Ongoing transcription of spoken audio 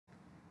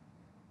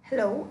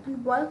Hello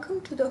and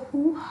welcome to the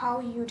Who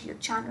How YouTube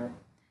channel.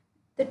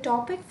 The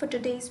topic for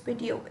today's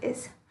video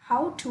is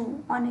How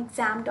to on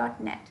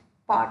Exam.net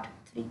Part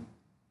 3.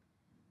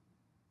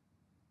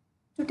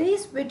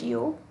 Today's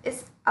video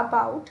is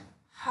about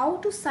how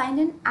to sign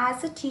in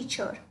as a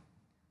teacher,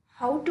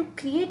 how to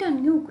create a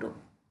new group,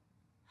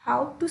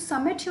 how to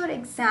submit your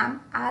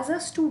exam as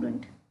a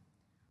student,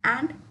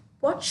 and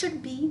what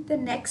should be the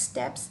next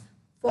steps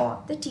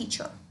for the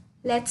teacher.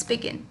 Let's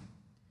begin.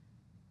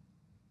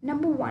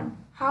 Number 1,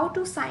 how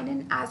to sign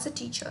in as a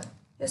teacher.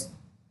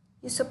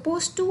 You're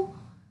supposed to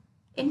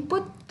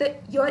input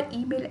your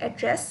email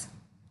address,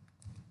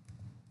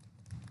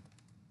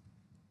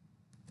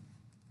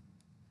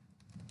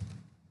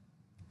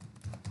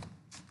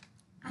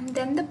 and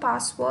then the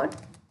password.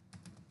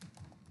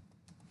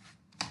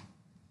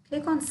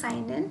 Click on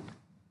sign in.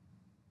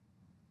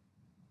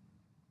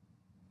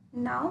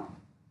 Now,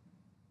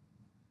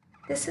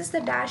 this is the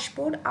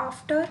dashboard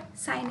after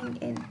signing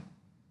in.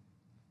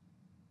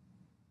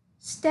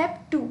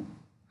 Step 2,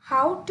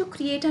 how to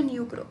create a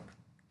new group.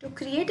 To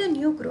create a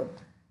new group,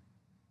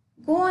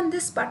 go on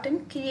this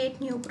button, create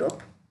new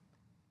group.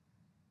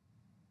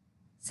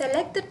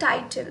 Select the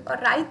title or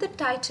write the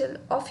title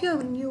of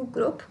your new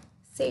group,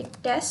 say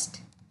test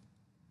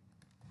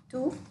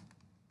 2,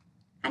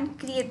 and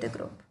create the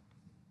group.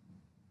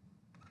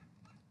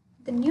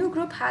 The new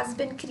group has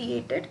been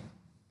created.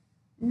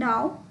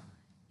 Now,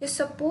 you're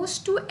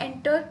supposed to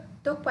enter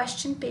the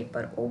question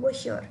paper over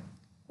here.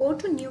 Go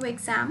to new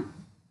exam.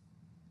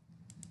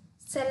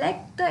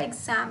 Select the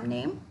exam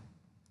name.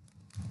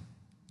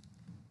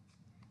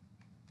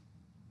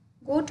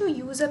 Go to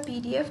use a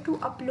PDF to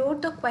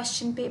upload the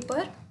question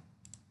paper.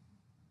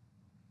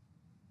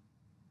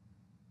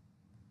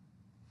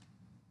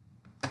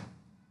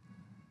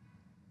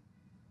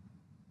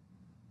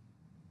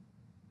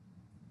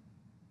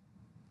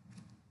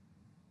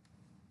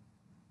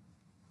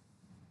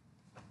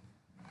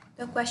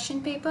 The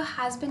question paper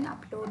has been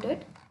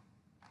uploaded.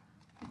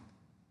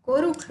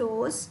 Go to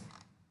close.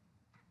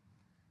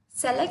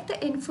 Select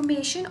the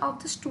information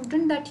of the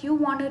student that you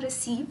want to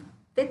receive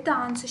with the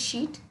answer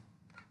sheet.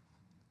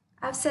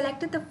 I've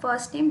selected the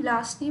first name,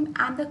 last name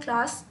and the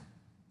class,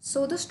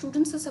 so the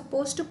students are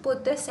supposed to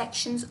put their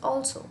sections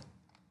also.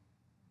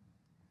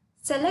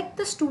 Select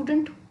the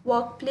student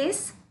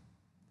workplace.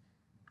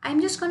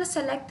 I'm just going to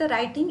select the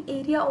writing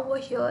area over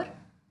here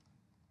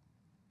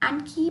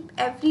and keep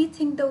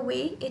everything the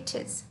way it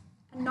is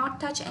and not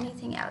touch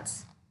anything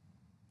else.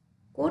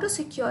 Go to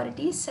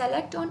security,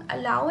 select on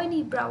allow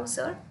any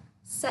browser,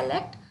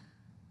 select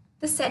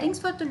the settings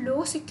for the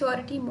low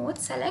security mode,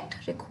 select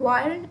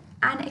require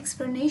an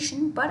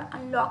explanation but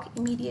unlock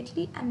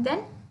immediately, and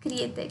then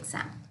create the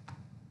exam.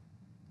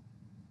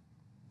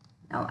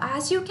 Now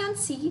as you can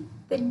see,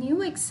 the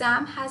new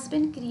exam has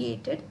been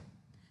created.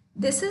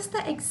 This is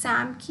the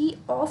exam key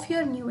of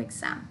your new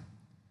exam.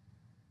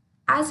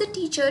 As a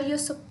teacher, you're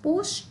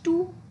supposed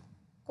to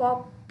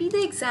copy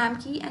the exam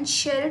key and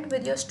share it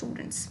with your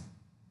students.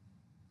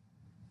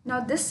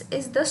 Now this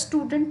is the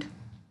student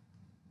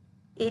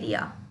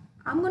area.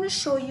 I'm going to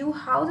show you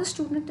how the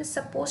student is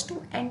supposed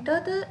to enter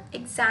the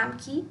exam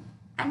key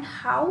and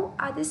how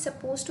are they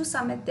supposed to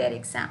submit their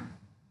exam.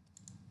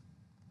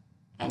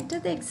 Enter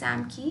the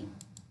exam key.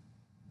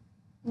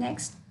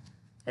 Next,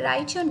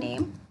 write your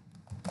name.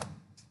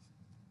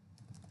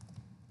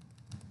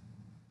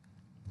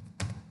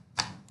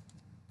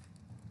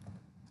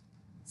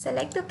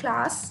 Select the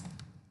class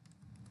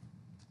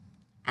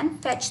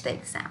and fetch the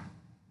exam.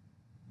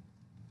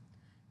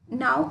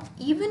 Now,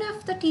 even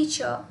if the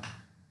teacher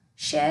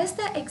shares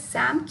the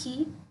exam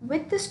key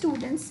with the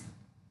students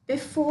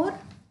before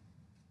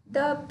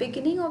the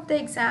beginning of the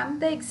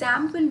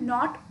exam will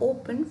not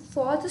open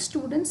for the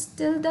students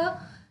till the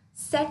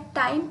set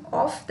time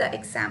of the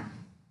exam.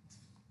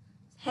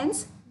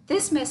 Hence,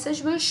 this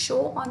message will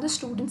show on the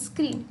student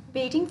screen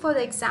waiting for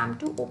the exam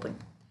to open.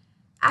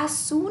 As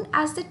soon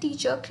as the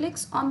teacher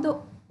clicks on the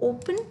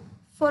open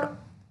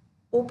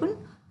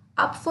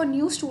up for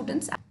new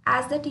students,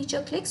 as the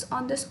teacher clicks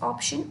on this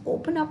option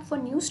open up for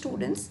new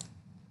students,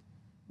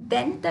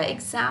 then the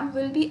exam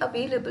will be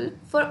available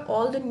for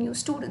all the new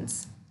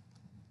students.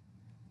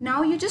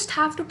 Now you just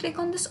have to click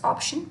on this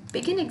option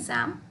begin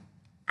exam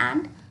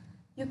and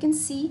you can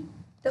see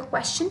the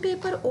question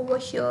paper over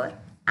here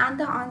and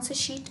the answer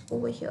sheet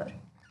over here.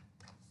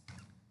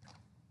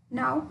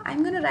 Now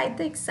I'm going to write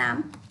the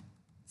exam.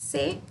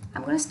 Say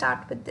I'm going to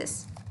start with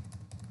this.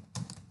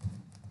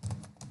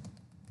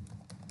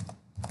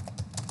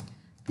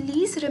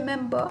 Please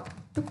remember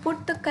to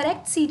put the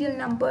correct serial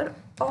number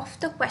of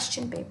the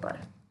question paper.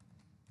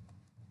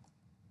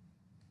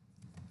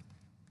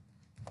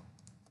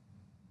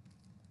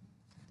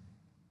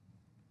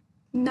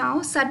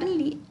 Now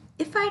suddenly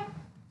if I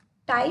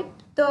type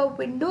the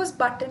Windows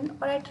button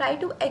or I try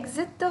to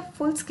exit the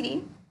full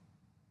screen,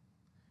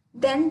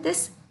 then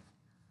this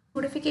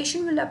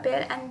notification will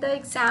appear and the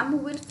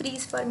exam will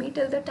freeze for me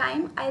till the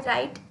time I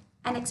write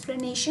an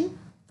explanation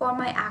for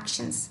my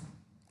actions.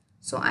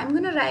 So I'm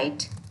going to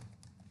write,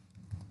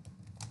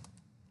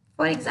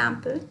 for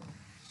example,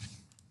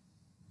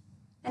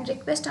 and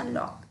request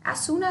unlock.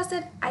 As soon as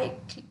that I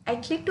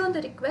clicked on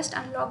the request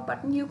unlock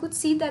button, you could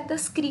see that the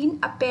screen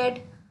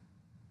appeared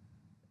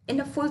in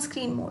a full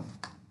screen mode.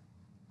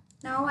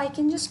 Now I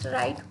can just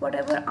write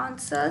whatever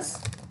answers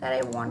that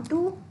I want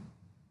to.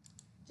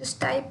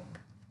 Just type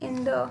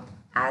in the,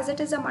 as it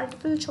is a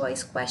multiple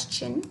choice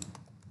question,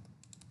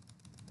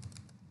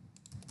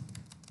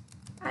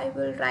 I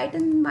will write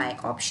in my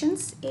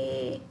options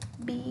A,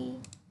 B,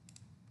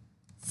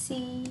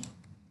 C,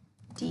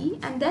 D,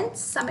 and then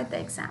submit the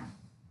exam.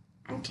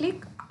 And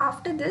click.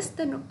 After this,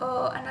 then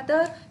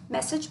another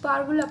message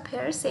bar will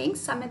appear saying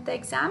submit the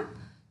exam.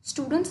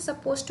 Students are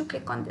supposed to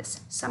click on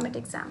this submit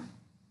exam.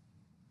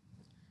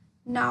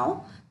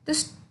 Now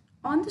this,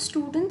 on the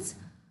students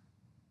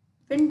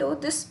window,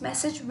 this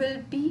message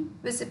will be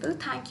visible: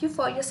 thank you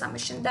for your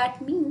submission.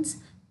 That means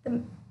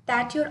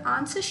that your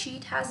answer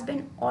sheet has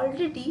been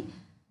already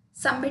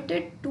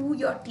submitted to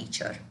your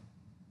teacher.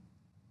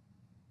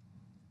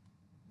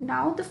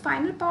 Now the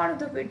final part of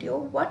the video,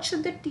 what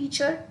should the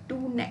teacher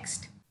do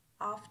next?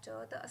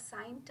 After the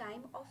assigned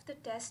time of the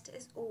test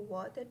is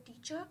over, the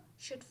teacher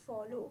should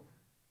follow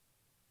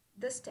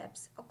the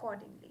steps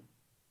accordingly.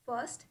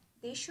 First,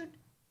 they should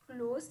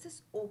close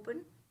this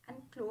open and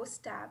close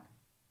tab.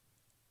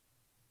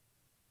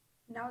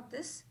 Now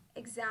this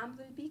exam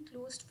will be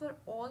closed for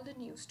all the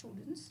new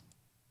students.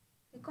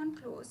 Click on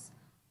close,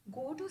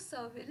 go to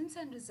surveillance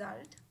and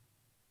result,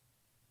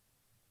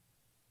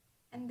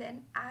 and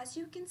then as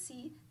you can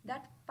see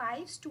that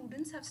 5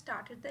 students have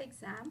started the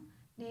exam,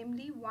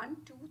 namely 1,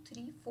 2,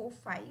 3, 4,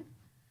 5.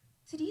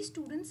 3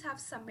 students have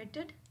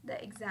submitted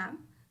the exam.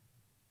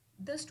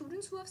 The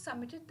students who have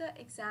submitted the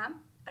exam,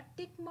 a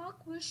tick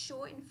mark will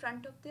show in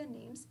front of their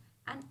names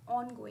and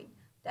ongoing.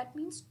 That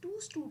means 2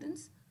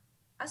 students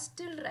are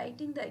still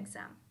writing the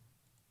exam.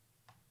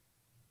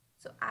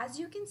 So as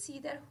you can see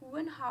that who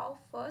and how,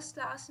 first,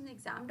 last and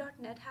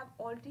exam.net have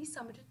already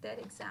submitted their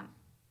exam.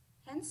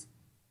 Hence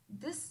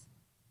this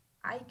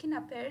icon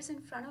appears in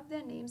front of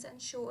their names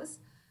and shows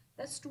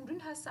that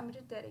student has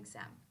submitted their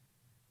exam.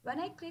 When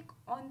I click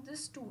on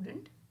this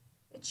student,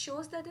 it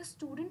shows that the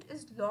student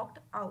is logged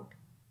out.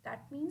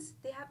 That means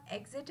they have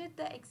exited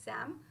the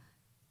exam.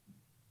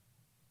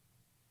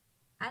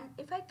 And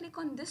if I click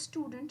on this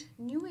student,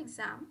 new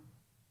exam,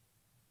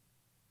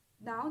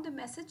 now the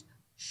message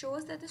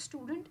shows that the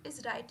student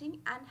is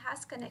writing and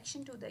has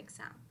connection to the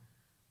exam.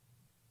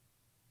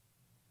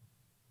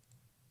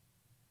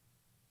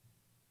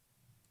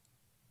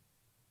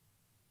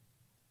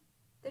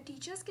 The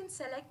teachers can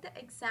select the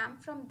exam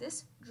from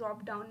this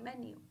drop-down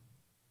menu.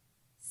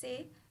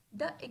 Say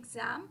the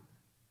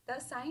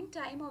assigned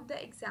time of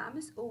the exam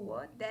is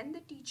over, then the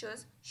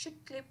teachers should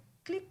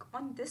click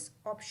on this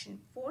option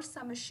for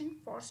submission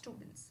for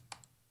students.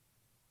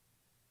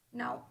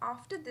 Now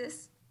after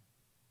this,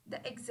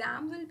 the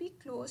exam will be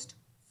closed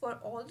for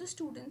all the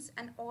students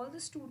and all the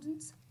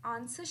students'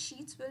 answer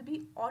sheets will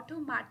be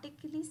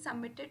automatically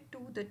submitted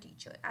to the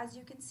teacher, as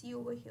you can see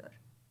over here.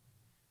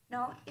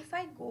 Now if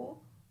I go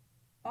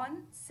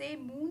on, say,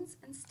 moons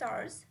and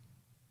stars,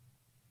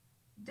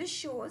 this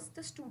shows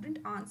the student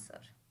answer.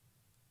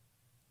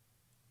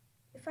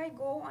 If I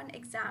go on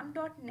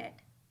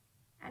exam.net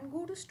and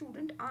go to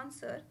student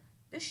answer,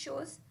 this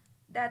shows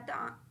that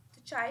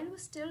the child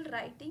was still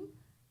writing,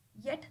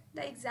 yet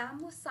the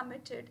exam was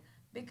submitted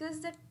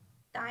because the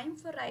time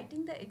for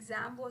writing the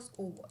exam was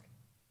over.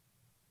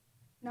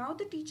 Now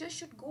the teacher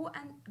should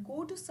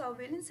go to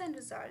surveillance and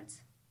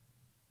results,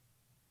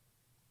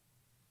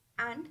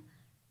 and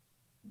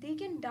they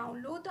can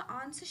download the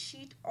answer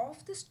sheet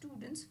of the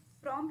students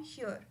from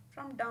here,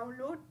 from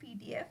download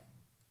PDF.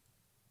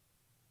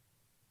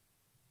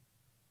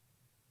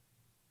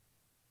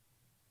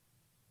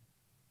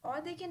 Or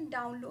they can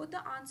download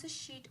the answer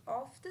sheet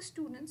of the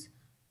students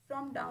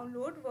from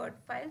download Word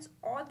files,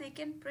 or they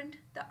can print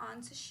the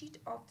answer sheet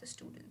of the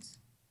students.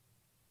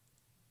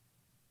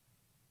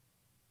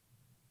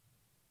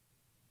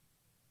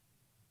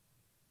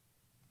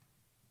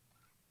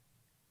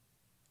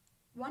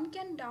 One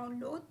can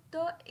download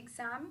the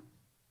exam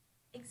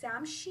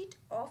sheet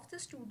of the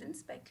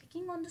students by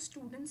clicking on the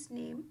student's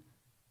name,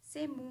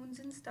 say moons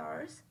and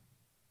stars,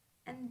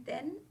 and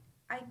then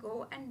I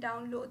go and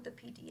download the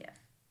PDF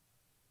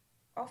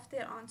of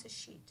their answer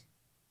sheet.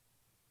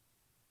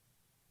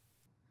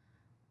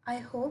 I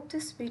hope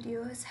this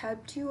video has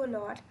helped you a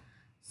lot.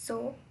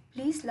 So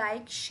please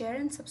like, share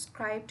and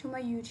subscribe to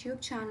my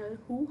YouTube channel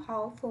Who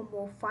How for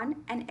more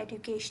fun and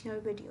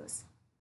educational videos.